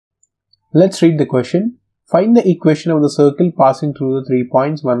Let's read the question. Find the equation of the circle passing through the 3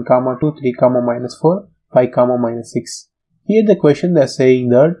 points 1, 2, 3, -4, 5, -6. Here the question they are saying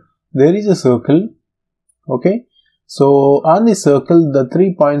that there is a circle. Okay. So on the circle the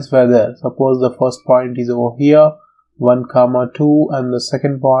 3 points were there. Suppose the first point is over here 1, 2, and the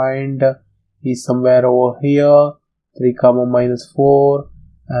second point is somewhere over here 3, -4,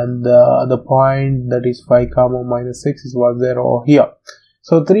 and the other point that is 5, -6 is was there over here.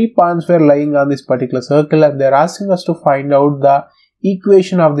 So 3 points were lying on this particular circle, and they are asking us to find out the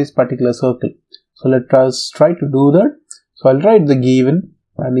equation of this particular circle. So let us try to do that. So I'll write the given,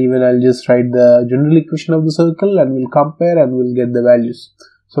 and even I'll just write the general equation of the circle, and we'll compare and we'll get the values.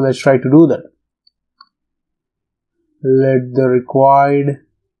 So let's try to do that. Let the required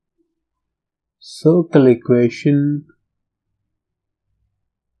circle equation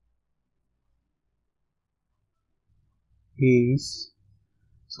is,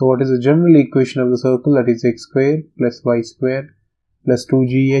 so what is the general equation of the circle? That is x square plus y square plus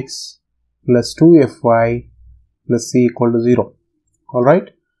 2gx plus 2fy plus c equal to 0.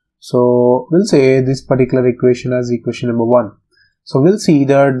 Alright, so we'll say this particular equation as equation number 1. So we'll see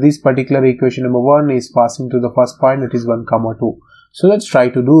that this particular equation number 1 is passing to the first point, that is 1, 2. So let's try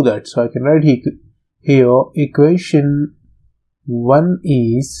to do that. So I can write here equation 1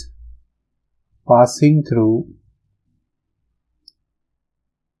 is passing through,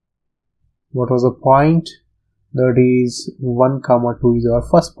 what was the point? That is 1, 2 is our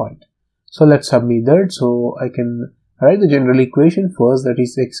first point. So let's submit that. So I can write the general equation first, that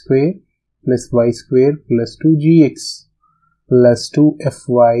is x square plus y square plus 2gx plus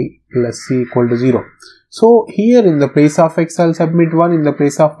 2fy plus c equal to 0. So here in the place of x I'll submit 1, in the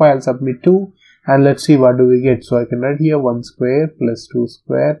place of y I'll submit 2, and let's see what do we get. So I can write here 1 square plus 2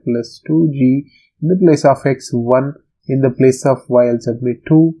 square plus 2g, in the place of x 1, in the place of y I'll submit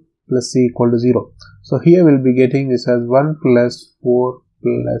 2 plus c equal to 0. So here we'll be getting this as 1 plus 4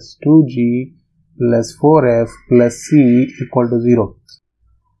 plus 2g plus 4f plus c equal to 0.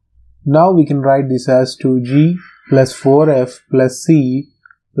 Now we can write this as 2g plus 4f plus c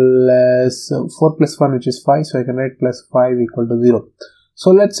plus 4 plus 1, which is 5. So I can write plus 5 equal to 0.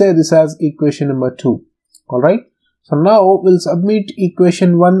 So let's say this as equation number 2. Alright. So now we'll submit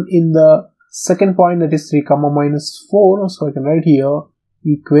equation 1 in the second point, that is 3, -4. So I can write here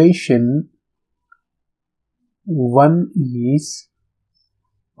equation 1 is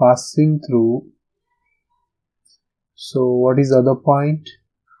passing through. So what is the other point?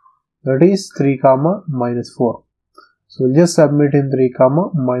 That is 3, -4. So we'll just submit in 3,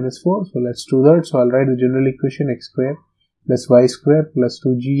 -4. So let's do that. So I'll write the general equation x square plus y square plus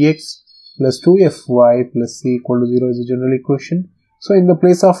 2gx plus 2fy plus c equal to 0 is the general equation. So in the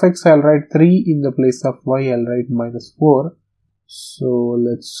place of x I'll write 3, in the place of y I'll write -4. So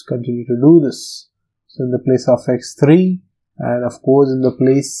let's continue to do this. So in the place of x 3, and of course in the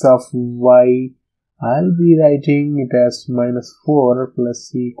place of y I'll be writing it as -4 plus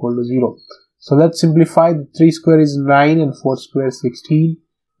c equal to 0. So let's simplify. 3 square is 9 and 4 square is 16.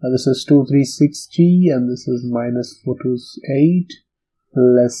 And this is 2, 3, 6g, and this is -4 to 8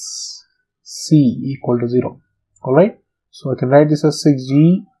 plus c equal to 0. Alright, so I can write this as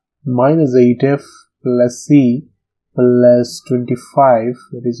 6g minus 8f plus c plus 25,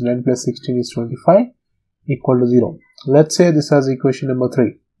 that is 9 plus 16 is 25, equal to 0. Let's say this as equation number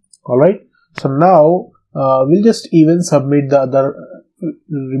 3. Alright, so now we'll just even submit the other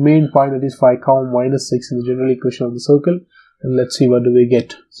remain point, that is 5, -6 in the general equation of the circle, and let's see what do we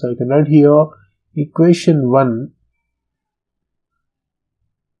get. So I can write here equation 1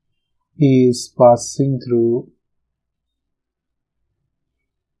 is passing through.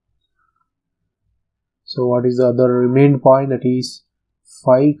 So what is the other remain point? That is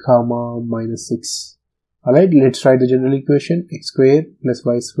 5, -6. Alright, let's write the general equation x square plus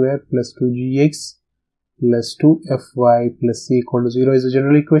y square plus 2gx plus 2fy plus c equal to 0 is the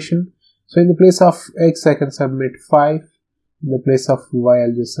general equation. So in the place of x I can submit 5, in the place of y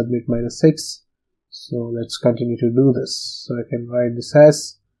I'll just submit -6. So let's continue to do this. So I can write this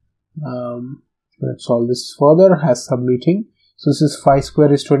as, let's solve this further as submitting. So this is 5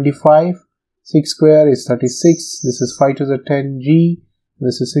 square is 25, 6 square is 36, this is 5 to the 10g,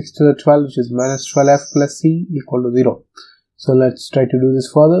 this is 6 to the 12, which is -12f plus c equal to 0. So let's try to do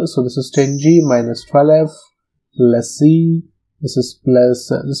this further. So this is 10g minus 12f plus c, this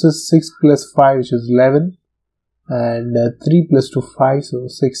is 6 plus 5, which is 11, and 3 plus 2, 5, so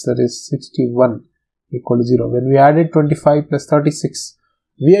 6, that is 61 equal to 0. When we added 25 plus 36,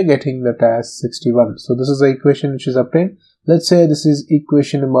 we are getting that as 61. So this is the equation which is obtained. Let's say this is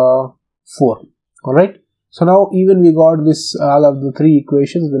equation number 4. Alright, So now even we got this all of the three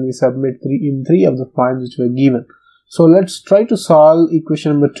equations when we submit three of the points which were given. So let's try to solve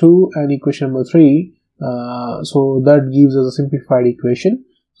equation number 2 and equation number 3. So that gives us a simplified equation.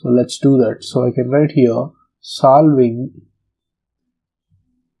 So let's do that. So I can write here solving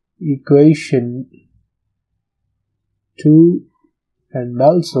equation 2 and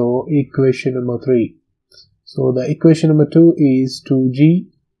also equation number 3. So the equation number 2 is 2g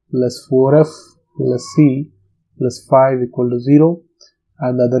plus 4f plus c plus 5 equal to 0,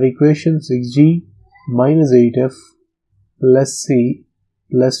 and the other equation 6g minus 8f plus c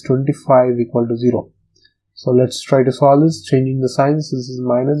plus 25 equal to 0. So let's try to solve this, changing the signs. This is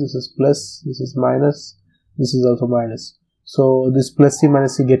minus, this is plus, this is minus, this is also minus. So this plus c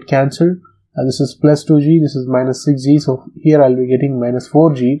minus c get cancelled, and this is plus 2g, this is minus 6g. So here I'll be getting minus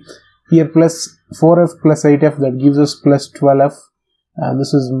 4g. Here plus 4f plus 8f, that gives us plus 12f, and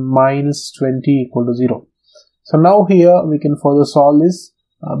this is minus 20 equal to 0. So now here we can further solve this.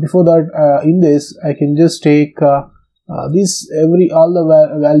 Before that, in this I can just take all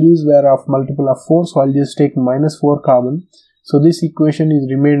the values were of multiple of 4, so I'll just take minus 4 common. So this equation is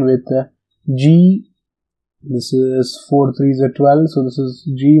remained with g, this is 4 3s are 12, so this is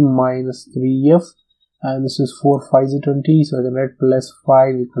g minus 3f, and this is 4 5s are 20, so I can write plus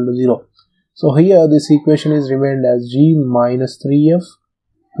 5 equal to 0. So here this equation is remained as g minus 3f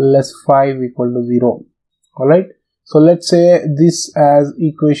plus 5 equal to 0. Alright, so let's say this as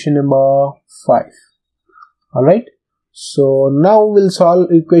equation number 5. Alright, so now we'll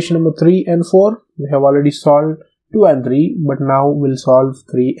solve equation number 3 and 4. We have already solved 2 and 3, but now we'll solve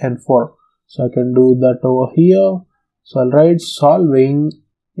 3 and 4. So I can do that over here. So I'll write solving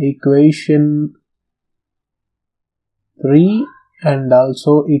equation 3 and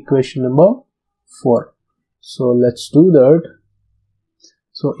also equation number 4. So let's do that.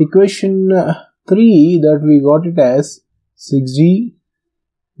 So equation 3, that we got it as 6g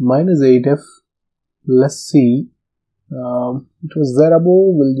minus 8f plus c. It was there above,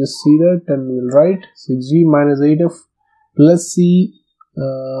 we'll just see that and we'll write 6g minus 8f plus c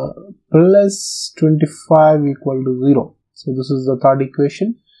plus 25 equal to 0. So this is the third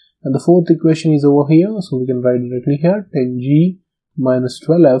equation, and the fourth equation is over here, so we can write directly here 10g minus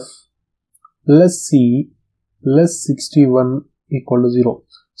 12f plus c plus 61 equal to 0.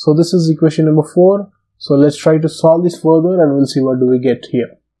 So this is equation number 4. So let's try to solve this further and we'll see what do we get here.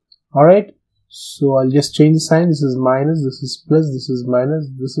 Alright, so I'll just change the sign. This is minus, this is plus, this is minus,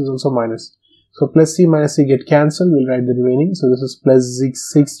 this is also minus. So plus c minus c get cancelled, we'll write the remaining. So this is plus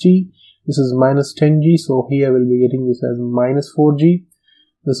 6g, this is minus 10g, so here we'll be getting this as minus 4g.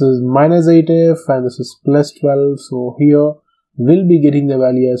 This is minus 8f and this is plus 12, so here we'll be getting the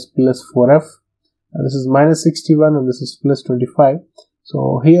value as plus 4f. And this is minus 61 and this is plus 25.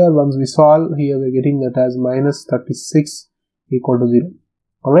 So here once we solve, here we're getting that as minus 36 equal to 0.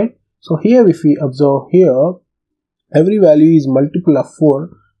 Alright, so here if we observe here, every value is multiple of 4,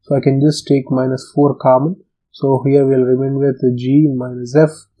 so I can just take minus 4 common. So here we'll remain with g minus f,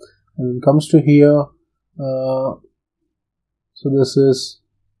 and when it comes to here, so this is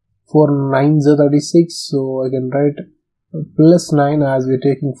 4 9s are 36, so I can write plus 9 as we're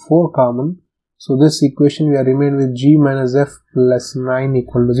taking 4 common. So this equation we are remain with g minus f plus 9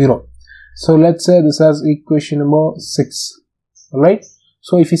 equal to 0. So let's say this as equation number 6. Alright,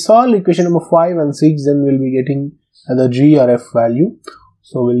 so if we solve equation number 5 and 6, then we'll be getting the g or f value.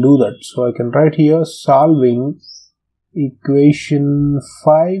 So we'll do that. So I can write here solving equation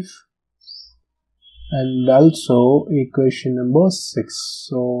 5 and also equation number 6.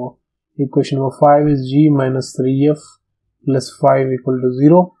 So equation number 5 is g minus 3f plus 5 equal to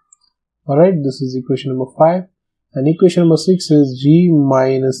 0. Alright, this is equation number 5, and equation number 6 is g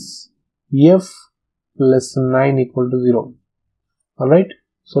minus f plus 9 equal to 0. Alright,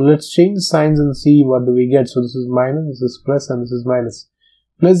 so let's change the signs and see what do we get. So this is minus, this is plus, and this is minus.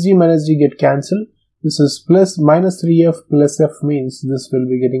 Plus g minus g get cancelled. This is plus minus 3f plus f means this will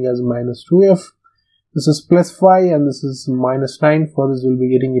be getting as minus 2f. This is plus 5 and this is minus 9. For this we'll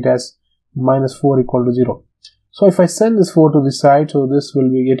be getting it as minus 4 equal to 0. So if I send this 4 to the side, so this will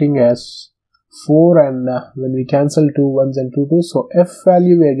be getting as 4, and when we cancel 2 1s and 2 2s, so f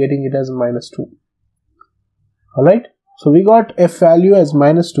value we are getting it as minus 2. Alright, so we got f value as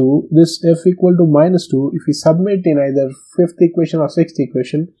minus 2. This f equal to minus 2, if we submit in either 5th equation or 6th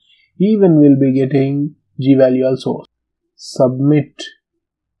equation, even we'll be getting g value also. Submit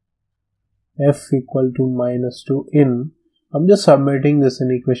f equal to minus 2 in, I'm just submitting this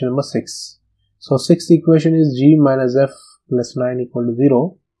in equation number 6. So 6th equation is g minus f plus 9 equal to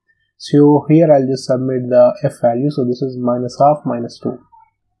 0. So here I'll just submit the f value. So this is minus half minus 2.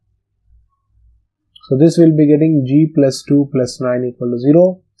 So this will be getting G plus 2 plus 9 equal to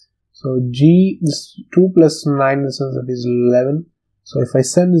 0. So G is 2 plus 9 in the sense that is 11. So if I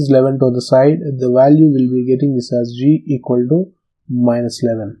send this 11 to the side, the value will be getting this as G equal to minus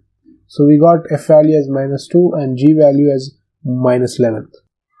 11. So we got F value as minus 2 and G value as minus 11.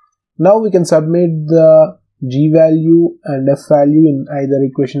 Now we can submit the G value and F value in either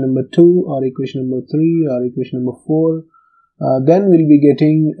equation number 2 or equation number 3 or equation number 4. Then we'll be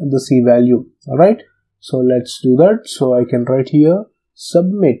getting the C value. Alright, so let's do that. So I can write here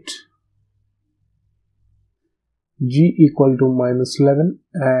submit G equal to minus 11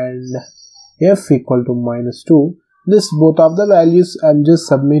 and F equal to minus 2. This both of the values I'm just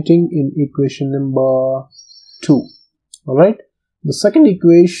submitting in equation number 2. Alright, the second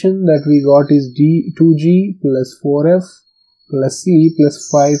equation that we got is 2G plus 4F plus C plus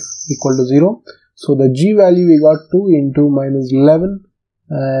 5 equal to 0. So the G value we got 2 into minus 11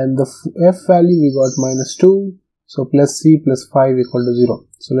 and the F value we got minus 2. So plus C plus 5 equal to 0.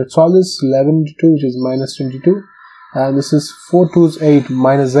 So let's solve this. 11 into 2 which is minus 22 and this is 4 2's 8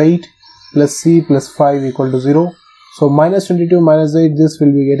 minus 8 plus C plus 5 equal to 0. So minus 22 minus 8, this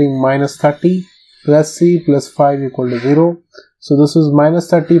will be getting minus 30 plus C plus 5 equal to 0. So this is minus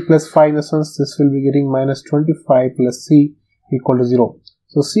 30 plus 5 in a sense, this will be getting minus 25 plus C equal to 0.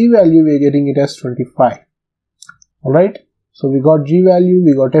 So C value we are getting it as 25. Alright, so we got G value,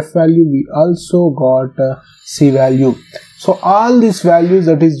 we got F value, we also got C value. So all these values,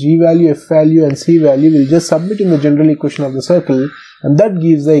 that is G value, F value and C value, we'll just submit in the general equation of the circle and that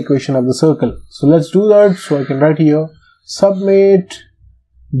gives the equation of the circle. So let's do that. So I can write here submit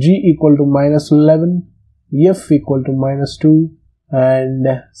G equal to minus 11, F equal to minus 2 and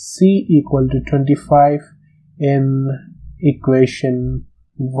C equal to 25 in equation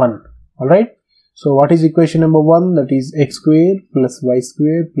 1. Alright, so what is equation number 1? That is x square plus y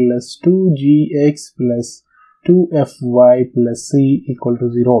square plus 2gx plus 2fy plus c equal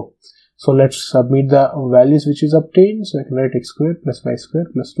to 0. So let's submit the values which is obtained. So I can write x square plus y square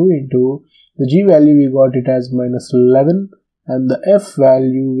plus 2 into the G value we got it as minus 11 and the F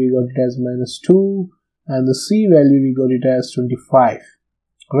value we got it as minus 2 and the C value we got it as 25.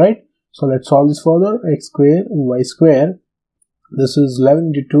 Alright, so let's solve this further. X square y square, this is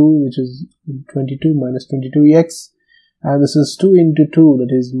 11 into 2 which is 22 minus 22x and this is 2 into 2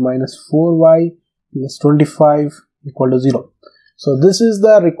 that is minus 4y plus 25 equal to 0. So this is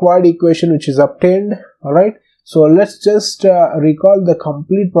the required equation which is obtained. Alright, so let's just recall the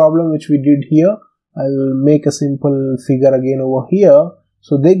complete problem which we did here. I'll make a simple figure again over here.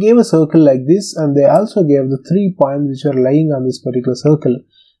 So they gave a circle like this and they also gave the 3 points which are lying on this particular circle.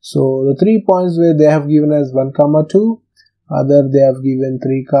 So the 3 points where they have given as 1, 2, other they have given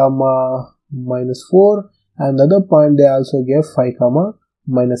 3, minus 4 and the other point they also gave 5,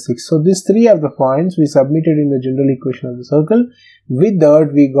 minus 6. So these 3 are the points we submitted in the general equation of the circle. With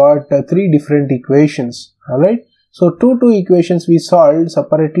that we got 3 different equations. Alright, so two equations we solved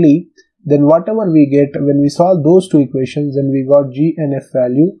separately. Then whatever we get when we solve those 2 equations, then we got G and F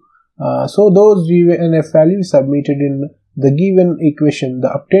value. So those G and F value we submitted in the given equation,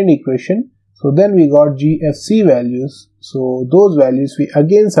 the obtained equation. So then we got G, F, C values. So those values we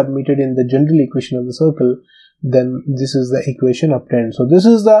again submitted in the general equation of the circle. Then this is the equation obtained. So this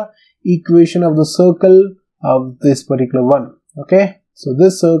is the equation of the circle of this particular one. Okay, so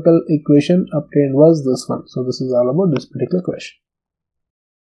this circle equation obtained was this one. So this is all about this particular question.